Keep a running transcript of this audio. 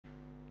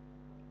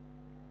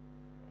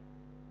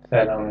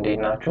ሰላም እንዴት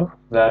ናችሁ?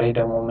 ዛሬ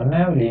ደግሞ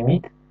የምናየው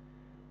ሊሚት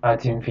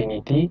አት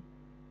ኢንፊኒቲ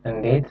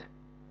እንዴት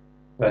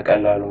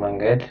በቀላሉ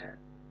መንገድ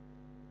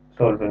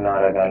ሶልቭ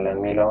እናደርጋለን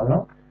የሚለው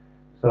ነው።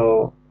 ሶ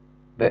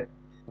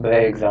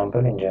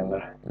በኤግዛምፕል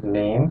እንጀምር።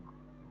 lim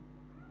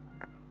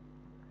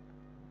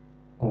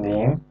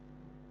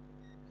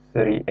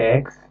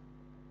 3x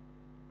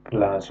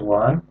plus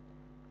 1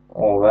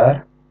 over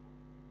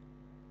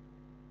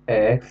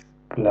x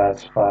plus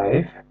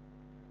 5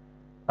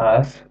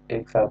 as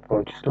x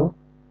approaches to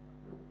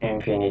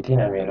infinity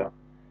ነው የሚለው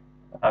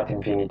at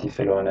infinity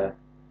ስለሆነ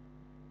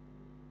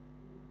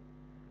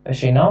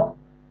እሺ ነው።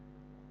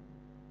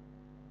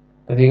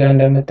 እዚህ ጋር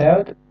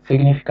እንደምታዩት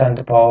ሲግኒፊካንት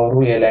ፓወሩ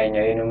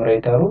የላይኛው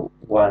የኑሜሬተሩ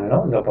 1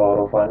 ነው the power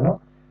of 1 ነው።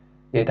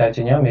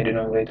 የታችኛው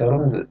የዲኖሚኔተሩ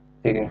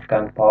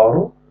ሲግኒፊካንት ፓወሩ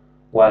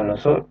 1 ነው።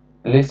 ሶ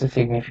ሊስት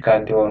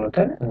ሲግኒፊካንት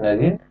የሆኑትን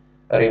እነዚህን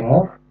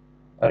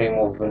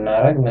ሪሙቭ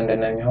ብናደርግ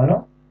ምንድነው የሚሆነው?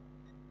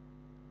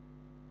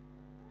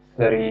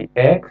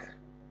 3x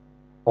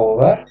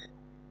over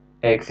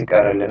x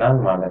ይቀርልናል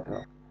ማለት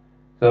ነው።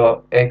 ሶ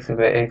x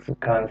በx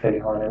ካንሰል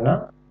ይሆንና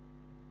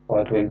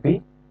what will be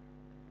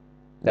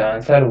the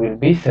answer will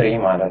be 3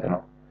 ማለት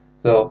ነው።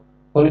 ሶ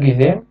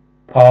ሁልጊዜም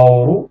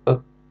ፓወሩ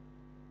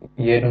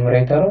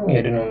የኑሜሬተሩም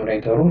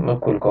የዲኖሚኔተሩም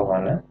እኩል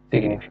ከሆነ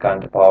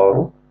ሲግኒፊካንት ፓወሩ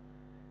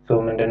ሶ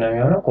ምንድነው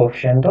የሚሆነው?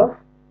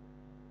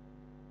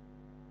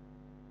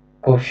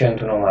 ኮኤፊሺየንቱ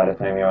ነው ማለት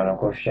ነው የሚሆነው።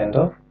 ኮኤፊሺየንት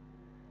ኦፍ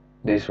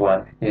this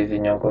one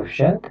የዚህኛው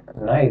ኮኤፊሺየንት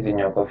እና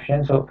የዚህኛው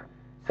ኮኤፊሺየንት ሶ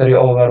 3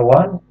 over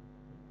 1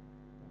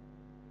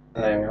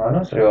 ነው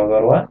የሚሆነው። 3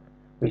 over 1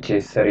 which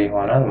is 3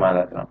 ይሆናል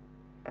ማለት ነው።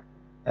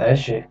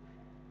 እሺ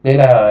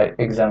ሌላ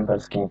ኤግዛምፕል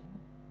እስኪ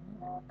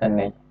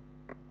እንይ።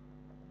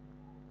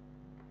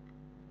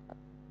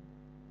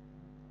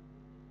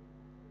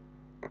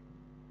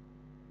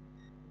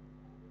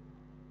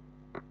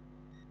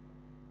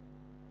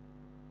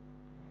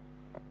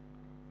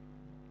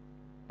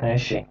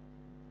 እሺ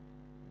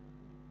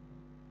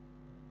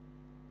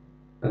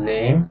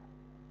lim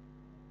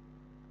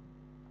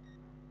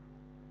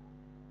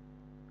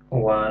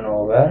 1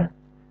 over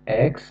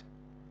x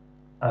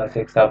as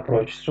x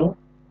approaches to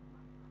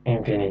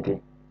infinity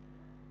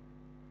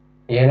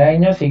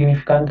የላይኛው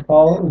ሲግኒፊካንት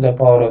ፓወር the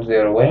power of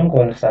 0 ወይም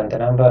ኮንስታንት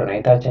ነምበር ነው።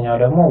 የታችኛው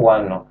ደግሞ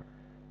 1 ነው።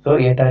 ሶ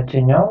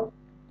የታችኛው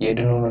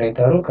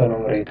የዲኖሚኔተሩ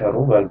ከኑሜሬተሩ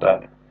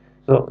በልጧል።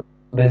 ሶ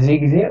በዚህ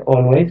ጊዜ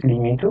ኦልዌይስ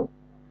ሊሚቱ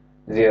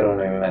 0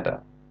 ነው የሚመጣው።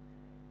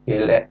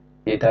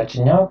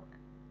 የታችኛው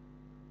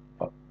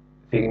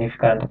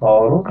ሲግኒፊካንት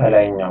ፓወሩ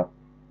ከላይኛው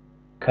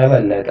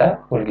ከበለጠ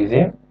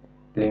ሁልጊዜም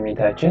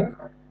ሊሚታችን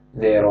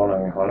 0 ነው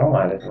የሚሆነው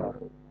ማለት ነው።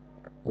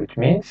 which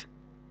means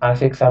as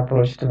x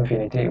approaches to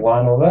infinity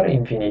 1 over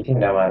infinity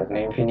እንደማለት ነው።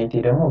 ኢንፊኒቲ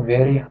ደግሞ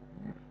very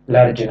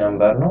large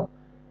number ነው።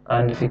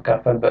 አንድ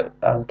ሲካፈል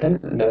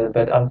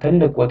በጣም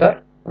ትልቅ ቁጥር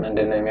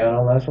ምንድነው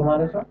የሚሆነው መልሱ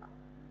ማለት ነው?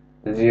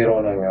 0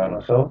 ነው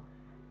የሚሆነው። ሶ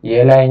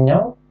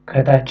የላይኛው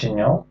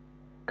ከታችኛው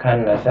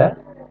ካነሰ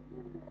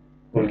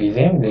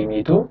ሁልጊዜም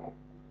ሊሚቱ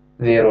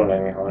 0 ነው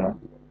የሚሆነው።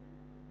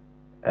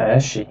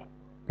 እሺ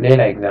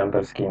ሌላ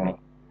ኤግዛምፕል እስኪ እንይ።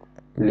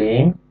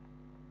 lim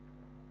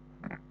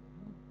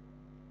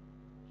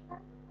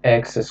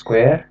x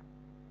square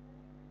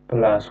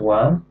plus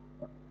 1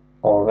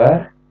 over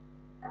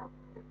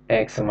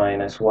x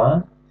minus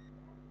 1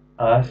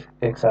 as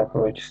x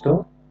approaches to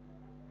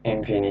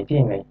infinity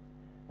ነኝ።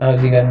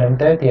 እዚህ ጋር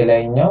እንደምታዩት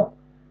የላይኛው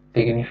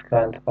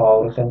ሲግኒፊካንት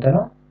ፓወሩ ስንት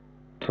ነው?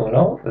 2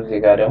 ነው። እዚህ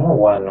ጋር ደግሞ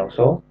 1 ነው።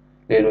 ሶ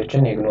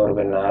ሌሎችን ኢግኖር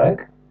ብናደርግ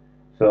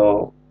ሶ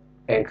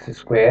x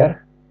square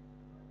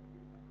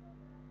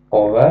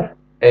over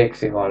x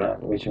ይሆናል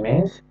which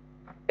means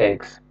x.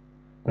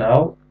 now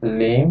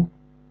lim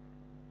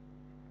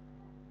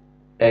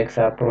x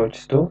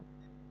approaches to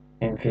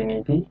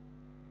infinity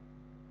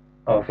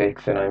of x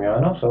ነው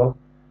የሚሆነው። ሶ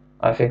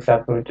as x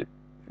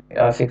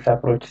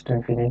approaches to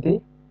infinity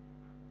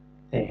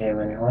ይሄ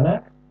ምን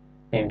ይሆናል?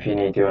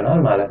 ኢንፊኒቲ ይሆናል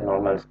ማለት ነው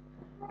መልስ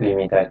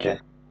ሊሚታችን።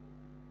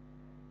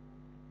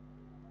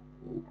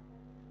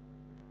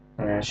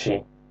 እሺ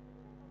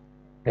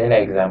ሌላ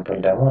ኤግዛምፕል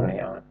ደግሞ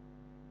እንየው።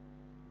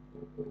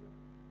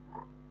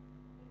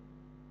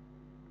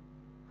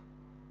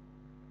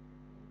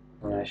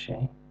 እሺ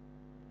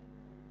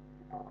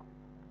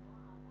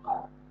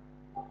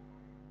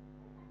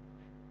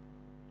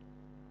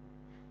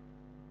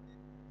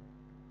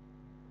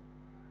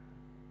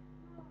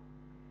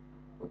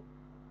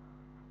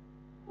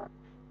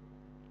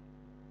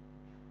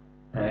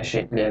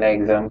ሌላ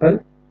ኤግዛምፕል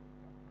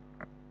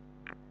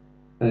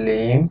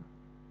lim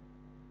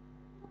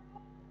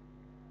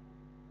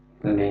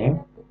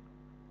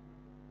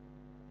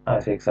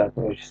as x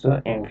approaches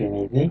to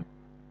infinity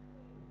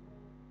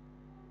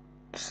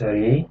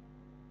 3x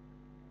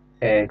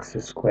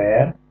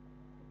square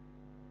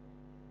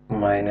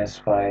minus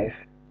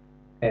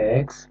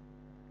 5x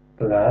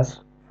plus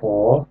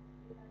 4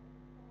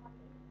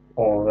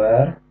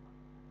 over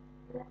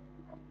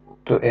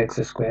 2x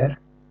square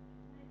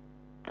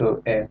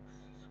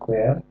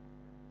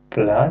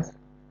plus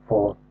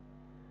 4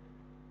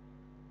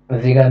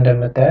 እዚህ ጋር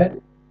እንደምታዩት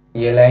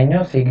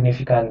የላይኛው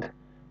ሲግኒፊካንት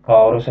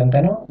ፓወሩ ስንት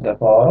ነው? the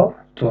power of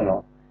 2 ነው።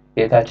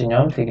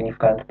 የታችኛውም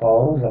ሲግኒፊካንት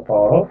ፓወሩ the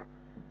power of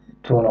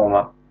 2 ነው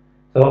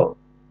so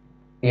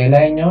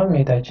የላይኛውም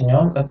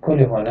የታችኛውም እኩል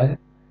የሆነ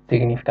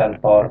ሲግኒፊካንት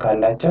ፓወር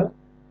ካላቸው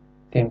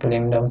ሲምፕሊ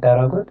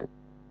እንደምታደርጉት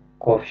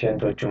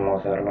ኮኤፊሺየንቶቹን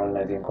መውሰድ ነው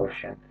እነዚህን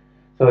ኮኤፊሺየንት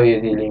so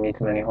የዚህ ሊሚት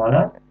ምን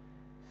ይሆናል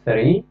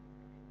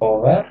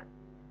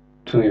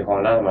 3/2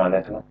 ይሆናል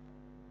ማለት ነው።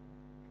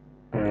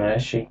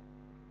 እሺ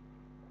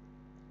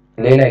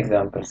ሌላ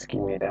ኤግዛምፕል እስኪ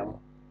ደግሞ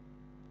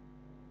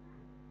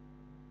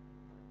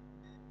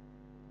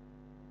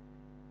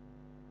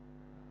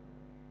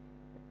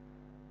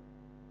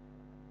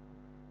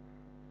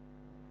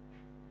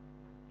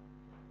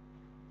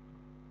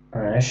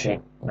እሺ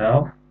now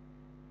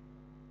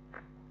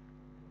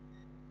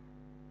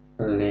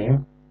lim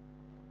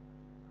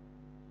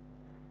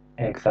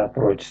x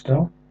approaches to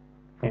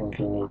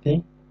infinity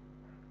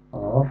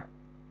of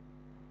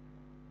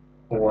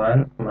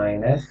 1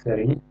 minus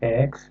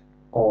 3x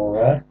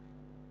over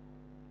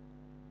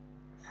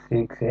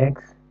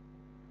 6x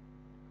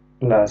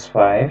plus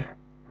 5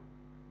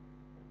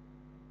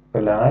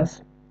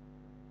 plus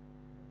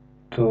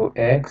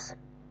 2x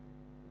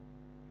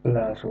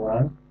plus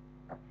 1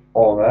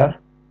 over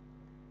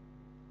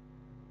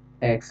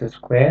x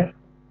square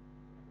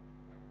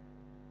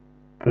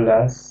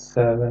plus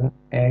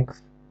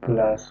 7x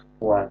plus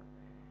 1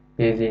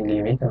 የዚህን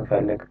ሊሚት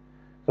እንፈልግ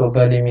so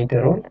በሊሚት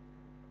ሩል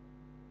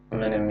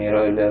ምንም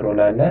ሩል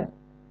አለ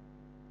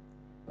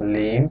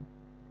lim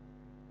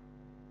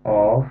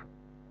of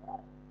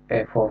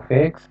f of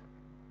x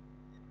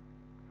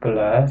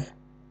plus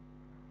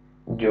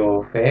g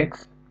of x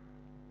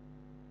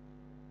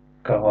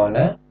ከሆነ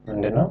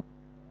ምንድነው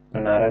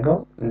እናደርገው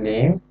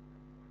lim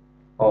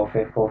of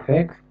f of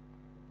x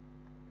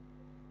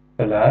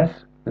plus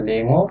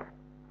lim of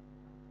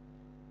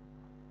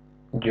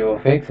g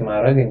of x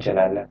ማድረግ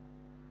እንችላለን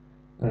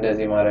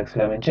እንደዚህ ማድረግ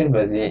ስለምንችል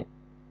በዚህ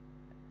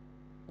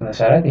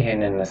መሰረት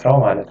ይሄንን እንስራው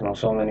ማለት ነው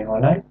ሶ ምን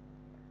ይሆናል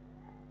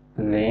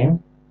lim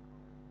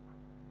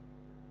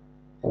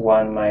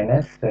 1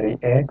 minus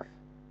 3x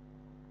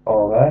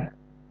over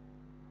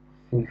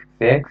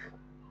 6x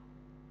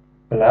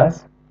plus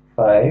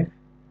 5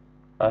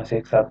 as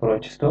x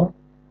approaches to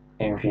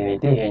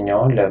infinity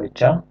ይሄኛውን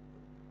ለብቻ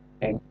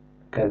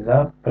ከዛ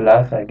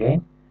plus again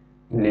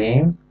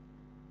lim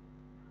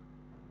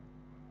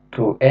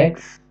 2x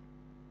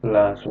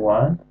plus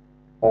 1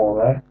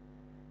 over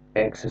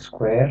x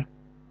square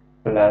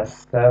plus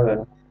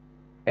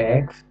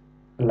 7x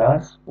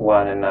plus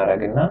 1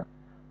 እናደርግና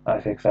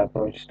as x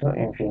approaches to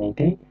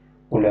infinity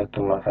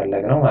ሁለቱም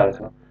መፈለግ ነው ማለት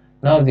ነው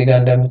now እዚህ ጋር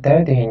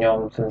እንደምታዩት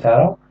ይሄኛውን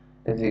ስንሰራው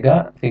እዚህ ጋር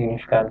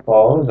significant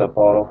power the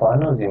power of 1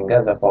 ነው እዚህም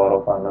ጋር the power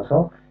of 1 ነው so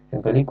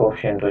simply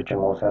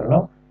ኮኤፊሺየንቶችን መውሰድ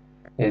ነው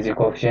የዚህ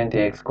ኮኤፊሺየንት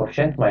የx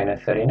ኮኤፊሺየንት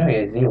 -3 ነው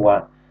የዚህ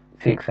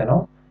 6 ነው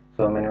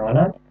so ምን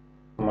ይሆናል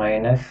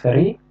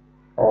 -3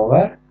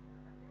 over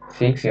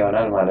 6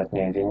 ይሆናል ማለት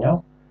ነው የዚህኛው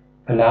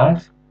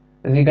ፕላስ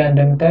እዚህ ጋር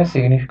እንደምታዩት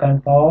significant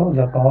power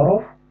the power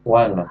of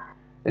 1 ነው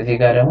እዚህ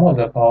ጋር ደግሞ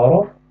the power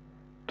of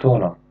 2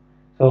 ነው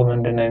so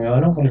ምንድነው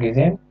የሚሆነው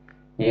ሁልጊዜም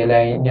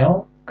የላይኛው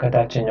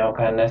ከታችኛው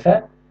ካነሰ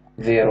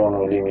 0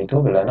 ነው ሊሚቱ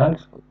ብለናል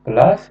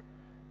ፕላስ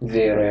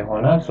 0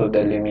 ይሆናል so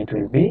the limit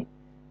will be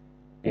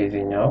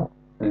የዚህኛው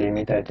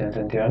ሊሚታችን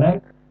ስንት ይሆናል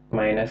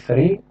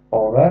 -3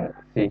 over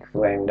 6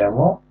 ወይም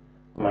ደግሞ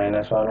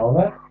 -1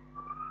 over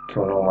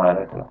 2 ነው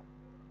ማለት ነው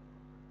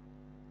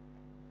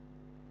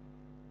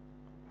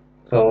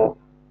so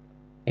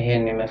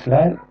ይሄን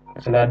ይመስላል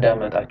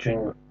ስላዳመጣችሁኝ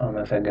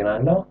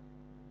አመሰግናለሁ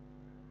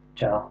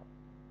ቻው